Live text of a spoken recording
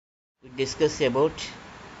We discuss about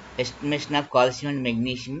estimation of calcium and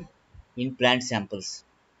magnesium in plant samples.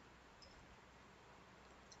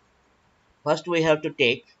 First, we have to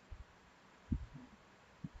take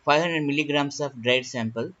 500 milligrams of dried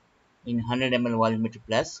sample in 100 ml volumetric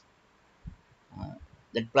flask.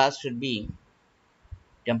 That flask should be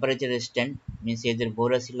temperature resistant, means either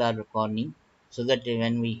borosilicate or corning, so that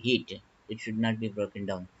when we heat, it should not be broken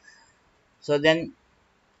down. So then,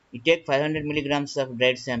 we take 500 milligrams of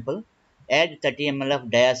dried sample, add 30 ml of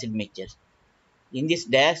diacid mixture. In this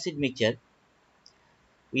diacid mixture,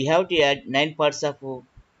 we have to add 9 parts of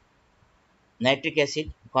nitric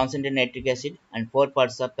acid, concentrated nitric acid, and 4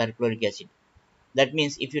 parts of perchloric acid. That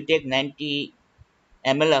means if you take 90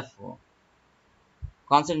 ml of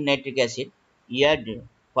concentrated nitric acid, you add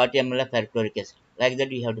 40 ml of perchloric acid. Like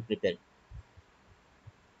that, you have to prepare.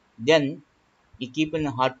 Then you keep in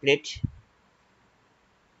a hot plate,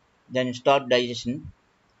 then start digestion.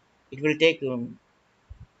 It will take 10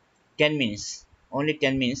 minutes. Only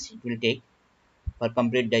 10 minutes it will take for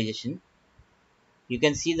complete digestion. You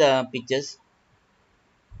can see the pictures.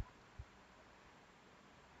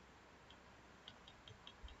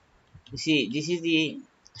 You see, this is the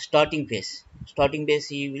starting phase. Starting phase,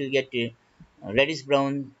 you will get reddish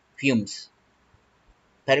brown fumes,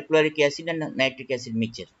 perchloric acid and nitric acid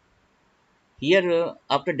mixture. Here,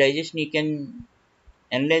 after digestion, you can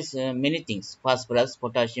analyze many things: phosphorus,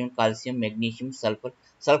 potassium, calcium, magnesium, sulfur.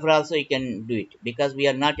 Sulfur also you can do it because we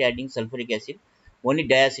are not adding sulfuric acid, only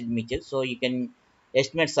diacid mixture. So you can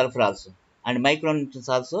estimate sulfur also, and micronutrients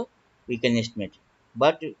also we can estimate.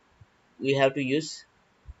 But we have to use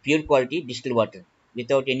pure quality distilled water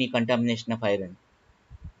without any contamination of iron.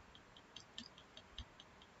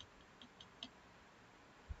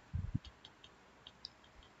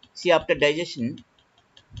 See, after digestion,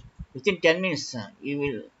 within 10 minutes, you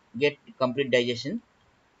will get complete digestion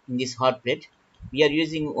in this hot plate. We are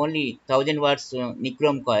using only 1000 watts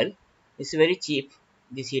nichrome coil. It's very cheap,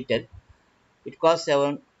 this heater. It costs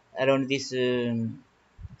around this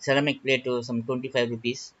ceramic plate some 25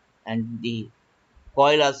 rupees, and the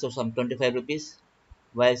coil also some 25 rupees,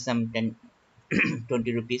 while some 10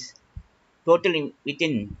 20 rupees. Totally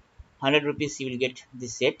within 100 rupees you will get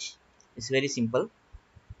this set. It's very simple.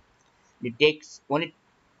 It takes only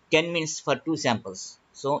 10 minutes for two samples.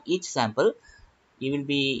 So each sample you will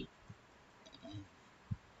be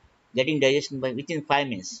getting digestion by within 5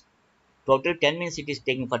 minutes. Total 10 minutes it is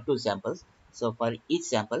taking for two samples. So for each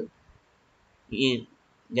sample, you are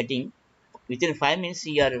getting within 5 minutes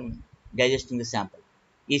you are digesting the sample,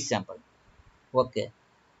 each sample. Okay.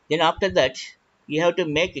 Then after that, you have to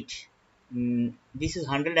make it. This is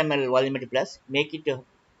 100 ml volumetric plus. Make it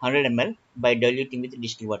 100 ml by diluting with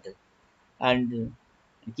distilled water, and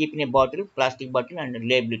keep in a bottle, plastic bottle, and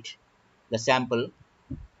label it. The sample,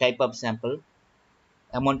 type of sample,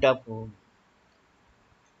 amount of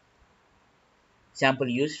sample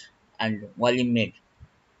used, and volume made,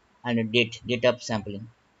 and a date of sampling.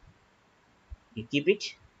 You keep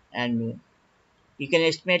it, and you can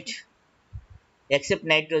estimate, except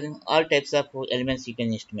nitrogen, all types of elements you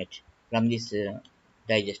can estimate from this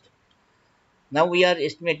digester. Now we are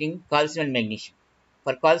estimating calcium and magnesium.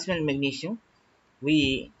 For calcium and magnesium,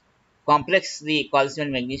 we complex the calcium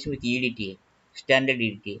and magnesium with EDTA, standard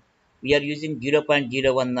EDTA. We are using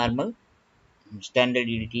 0.01 normal, standard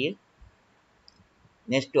EDTA.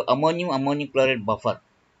 Next to ammonium chloride buffer,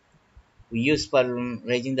 we use for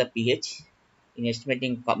raising the pH in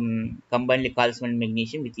estimating combined calcium and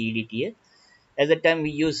magnesium with EDTA. At the time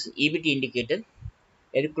we use EBT indicator,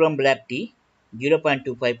 erythrom black tea,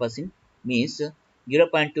 0.25% means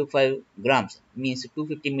 0.25 grams, means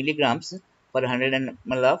 250 milligrams per 100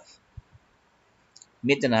 ml of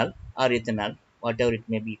methanol or ethanol, whatever it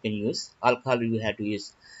may be, you can use. Alcohol you have to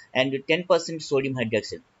use. And 10% sodium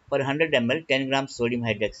hydroxide. Per 100 ml, 10 grams sodium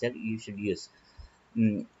hydroxide you should use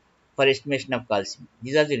for estimation of calcium.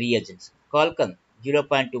 These are the reagents. Colcon,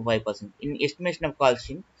 0.25%. In estimation of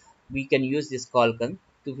calcium, we can use this colcon,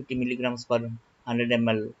 250 milligrams per 100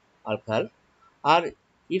 ml alcohol. Or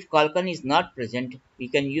if colcon is not present, we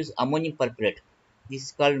can use ammonium perchlorate. This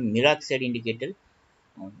is called Miraxide indicator.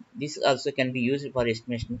 This also can be used for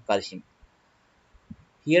estimation of calcium.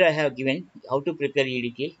 Here I have given how to prepare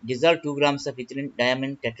EDTA. Dissolve 2 grams of ethylene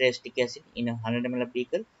diamine tetraestic acid in a 100 ml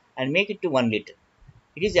beaker and make it to 1 liter.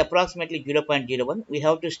 It is approximately 0.01. We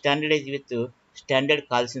have to standardize with standard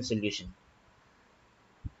calcium solution.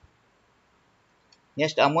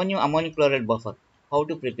 Next, ammonium chloride buffer. How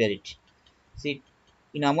to prepare it? See,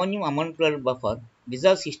 in ammonium chloride buffer,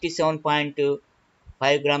 dissolve 67.5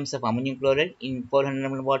 5 grams of ammonium chloride in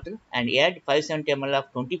 400 ml water and add 570 ml of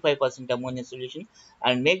 25% ammonia solution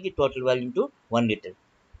and make the total volume to 1 liter.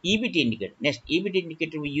 EBT indicator. Next, EBT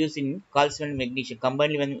indicator we use in calcium and magnesium.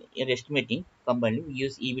 Combined when we are estimating, combined we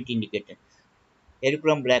use EBT indicator.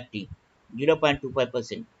 Erythrom black tea,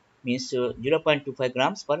 0.25% means 0.25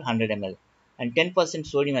 grams per 100 ml and 10%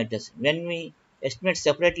 sodium hydroxide. When we estimate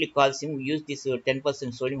separately calcium, we use this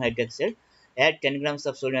 10% sodium hydroxide, add 10 grams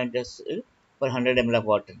of sodium hydroxide per 100 ml of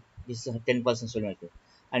water. This is 10% sodium hydroxide.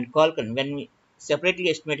 And calcium, when we separately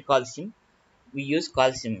estimate calcium, we use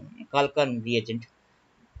calcium reagent.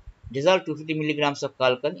 Dissolve 250 milligrams of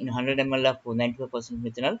calcium in 100 ml of 95%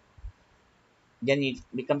 methanol, then it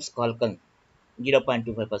becomes calcium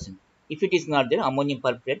 0.25%. If it is not there, ammonium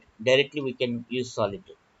perchlorate, directly we can use solid.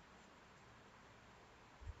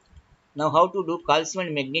 Now how to do calcium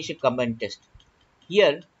and magnesium combined test.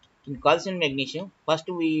 Here in calcium and magnesium, first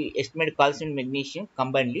we estimate calcium and magnesium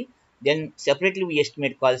combinedly, then separately we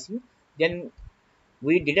estimate calcium, then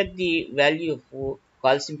we deduct the value of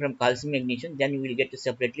calcium from calcium magnesium, then we will get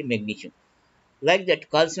separately magnesium. Like that,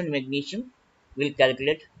 calcium and magnesium will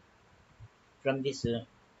calculate from this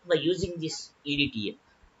by using this EDTA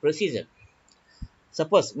procedure.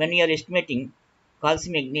 Suppose when you are estimating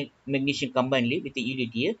calcium magnesium combinedly with the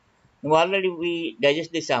EDTA, now already we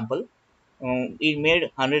digest the sample. We made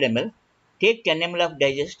 100 ml. Take 10 ml of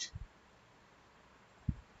digest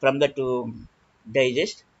from the to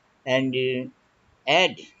digest and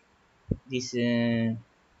add this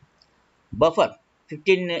buffer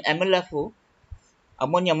 15 ml of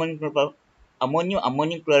ammonium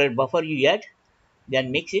chloride buffer you add,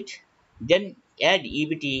 then mix it, then add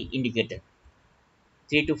EBT indicator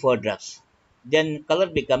 3 to 4 drops. Then color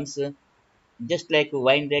becomes just like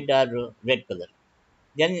wine red or red color.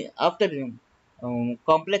 Then after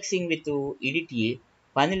complexing with EDTA,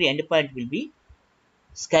 finally endpoint will be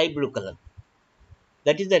sky blue color.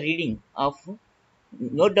 That is the reading of,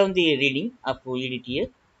 note down the reading of EDTA,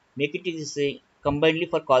 make it is combinedly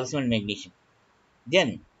for calcium and magnesium.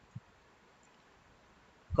 Then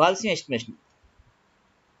calcium estimation.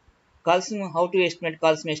 Calcium, how to estimate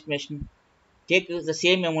calcium estimation? Take the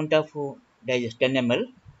same amount of digest 10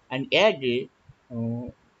 ml and add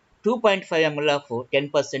 2.5 ml of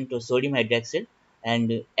 10% of sodium hydroxide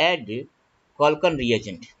and add calcium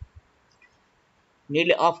reagent.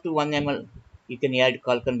 Nearly up to 1 ml you can add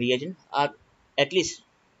calcium reagent or at least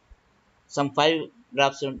some 5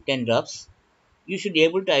 drops or 10 drops. You should be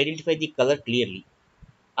able to identify the color clearly.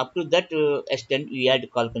 Up to that extent you add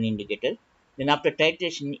calcium indicator. Then after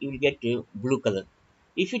titration you will get blue color.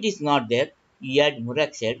 If it is not there, you add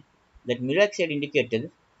muraxide. That muraxide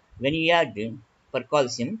indicator, when you add for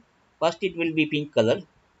calcium, first it will be pink color.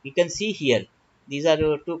 You can see here, these are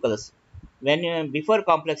two colors. When before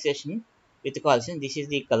complexation with calcium, this is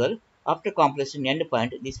the color. After complexation end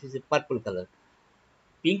point, this is the purple color,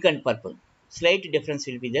 pink and purple. Slight difference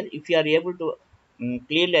will be there. If you are able to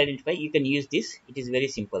clearly identify, you can use this. It is very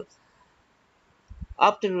simple.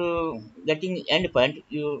 After getting endpoint,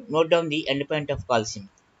 you note down the endpoint of calcium.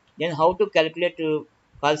 Then how to calculate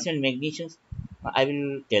calcium and magnesium, I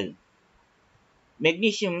will tell.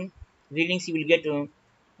 Magnesium readings you will get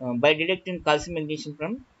by deducting calcium magnesium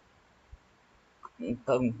from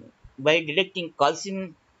by deducting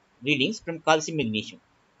calcium readings from calcium magnesium.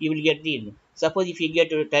 You will get the, suppose if you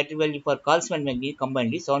get a title value for calcium and magnesium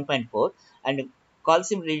combinedly 7.4 and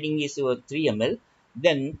calcium reading is 3 ml,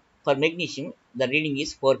 then for magnesium the reading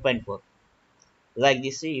is 4.4. Like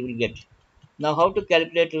this you will get. Now how to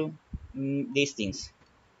calculate these things?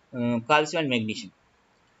 Calcium and magnesium.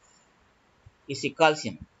 You see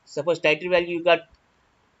calcium. Suppose title value you got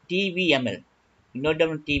TVML. You note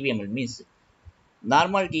down TVML means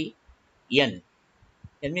normal T N.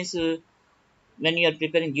 That means when you are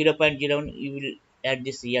preparing 0.01, you will add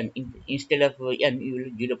this N. Instead of N, you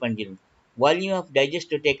will 0.01. Volume of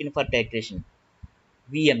digester taken for titration.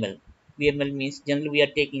 VML. VML means generally we are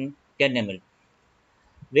taking 10 ml.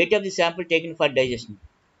 Weight of the sample taken for digestion.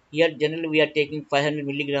 Here generally we are taking 500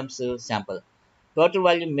 milligrams sample. Total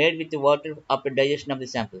volume made with the water after digestion of the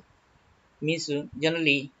sample. Means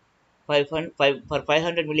generally 500, for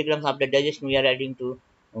 500 milligrams after digestion we are adding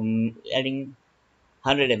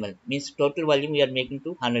 100 ml. Means total volume we are making to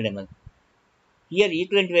 100 ml. Here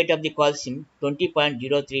equivalent weight of the calcium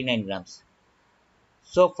 20.039 grams.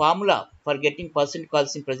 So formula for getting percent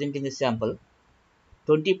calcium present in the sample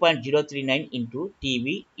 20.039 into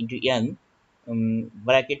TV into N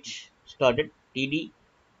bracket started TD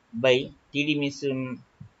by TD means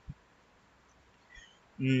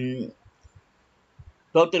mm,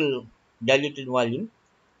 total diluted volume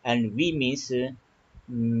and V means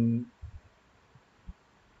mm,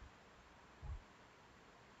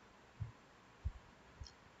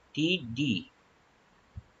 TD,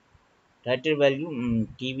 title value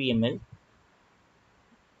TVML,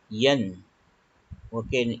 N,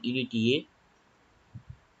 okay, and EDTA,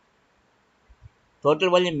 total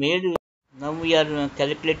volume made. Now we are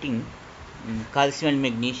calculating calcium and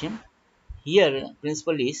magnesium. Here,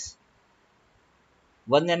 principle is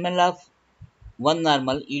 1 ml of 1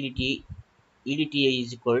 normal EDTA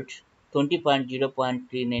is equal to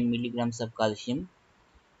 20.0.39 milligrams of calcium,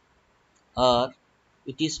 or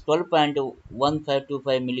it is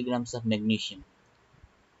 12.1525 milligrams of magnesium.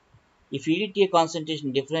 If EDTA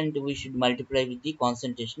concentration different, we should multiply with the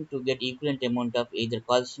concentration to get equivalent amount of either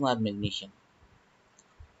calcium or magnesium.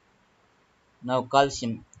 Now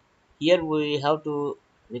calcium. Here we have to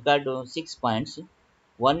record 6 points.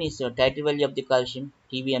 One is title value of the calcium,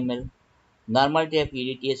 TVML, normality of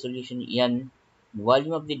EDTA solution, N,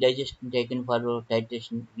 volume of the digestion taken for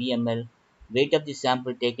titration, VML, weight of the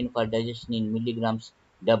sample taken for digestion in milligrams,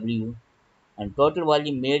 W, and total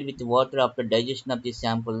volume made with water after digestion of the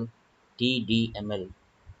sample, TDML.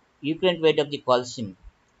 Equivalent weight of the calcium,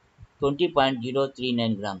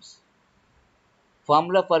 20.039 grams.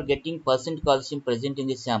 Formula for getting percent calcium present in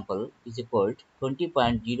the sample is equal to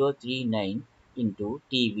 20.039 into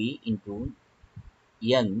Tv into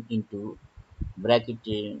N into bracket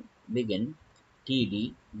begin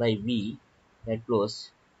Td by V at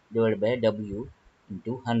close divided by W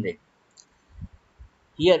into 100.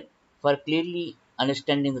 Here, for clearly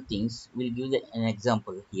understanding the things, we'll give an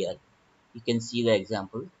example here. You can see the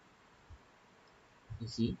example. You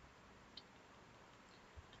see,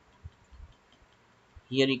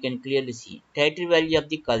 here you can clearly see title value of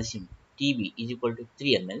the calcium Tb is equal to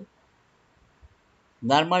 3 ml.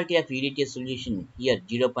 Normality of EDTA solution here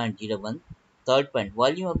 0.01. Third point,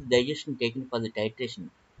 volume of digestion taken for the titration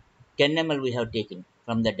 10 ml we have taken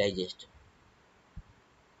from the digest.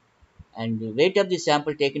 And the weight of the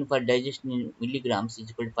sample taken for digestion in milligrams is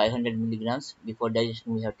equal to 500 milligrams. Before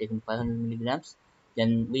digestion we have taken 500 milligrams.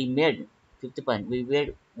 Then we made, fifth point, we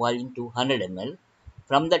made volume to 100 ml.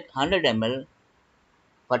 From that 100 ml,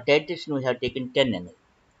 for titration we have taken 10 ml.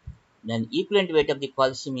 Then equivalent weight of the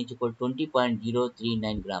calcium is equal to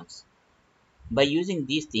 20.039 grams. By using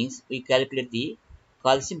these things, we calculate the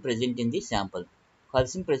calcium present in the sample.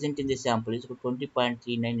 Calcium present in the sample is equal to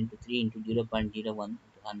 20.39 into 3 into 0.01 into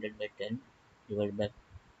 100 by 10 divided by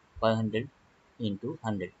 500 into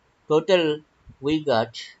 100. Total we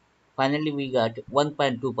got, finally we got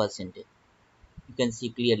 1.2%. You can see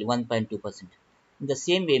clearly 1.2%. In the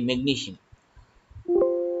same way, magnesium.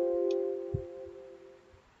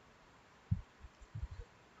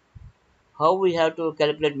 How we have to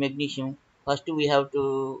calculate magnesium? First we have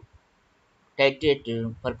to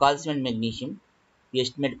titrate for calcium and magnesium. We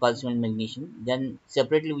estimate calcium and magnesium. Then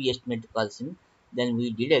separately we estimate calcium. Then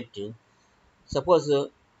we deduct. Suppose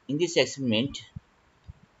in this experiment,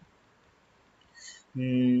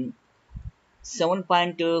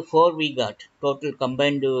 7.4 we got total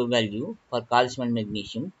combined value for calcium and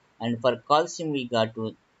magnesium, and for calcium we got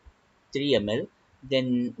 3 ml.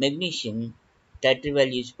 Then magnesium titrate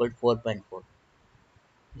value is equal to 4.4.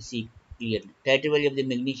 You see clearly titrate value of the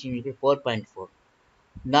magnesium is equal to 4.4.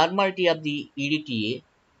 Normality of the EDTA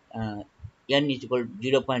N is equal to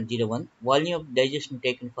 0.01. Volume of digestion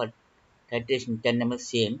taken for titration 10 ml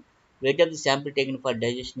same. Weight of the sample taken for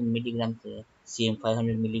digestion in milligrams same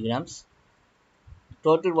 500 milligrams.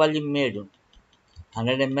 Total volume made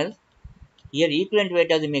 100 ml. Here equivalent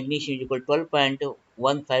weight of the magnesium is equal to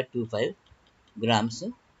 12.1525 grams.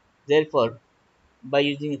 Therefore, by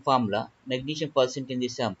using the formula, magnesium percent in the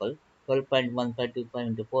sample 12.1525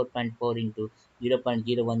 into 4.4 into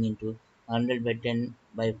 0.01 into 100 by 10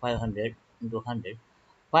 by 500 into 100.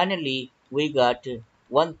 Finally, we got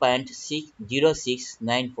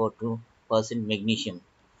 1.606942% magnesium.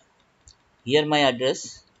 Here my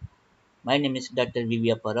address. My name is Dr.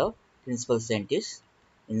 Vivya Parov, Principal Scientist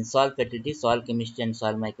in Soil Fertility, Soil Chemistry and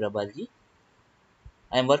Soil Microbiology.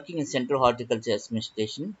 I am working in Central Horticulture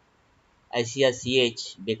Administration,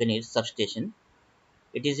 ICRCH Bikaner Substation.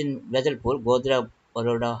 It is in Vejalpur, Godhra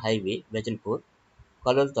Baroda Highway, Vejalpur,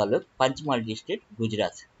 Kalol Taluk, Panchmal District,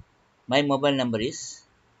 Gujarat. My mobile number is,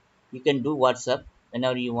 you can do WhatsApp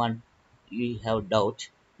whenever you want, you have doubt,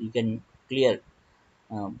 you can clear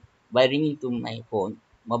by ringing to my phone.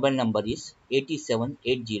 Mobile number is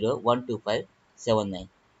 87801257.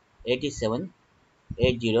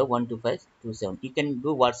 87801257. You can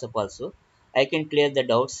do WhatsApp also. I can clear the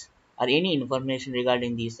doubts or any information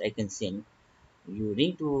regarding this I can send. You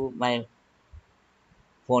ring to my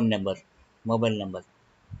phone number, mobile number.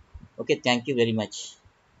 Okay, thank you very much.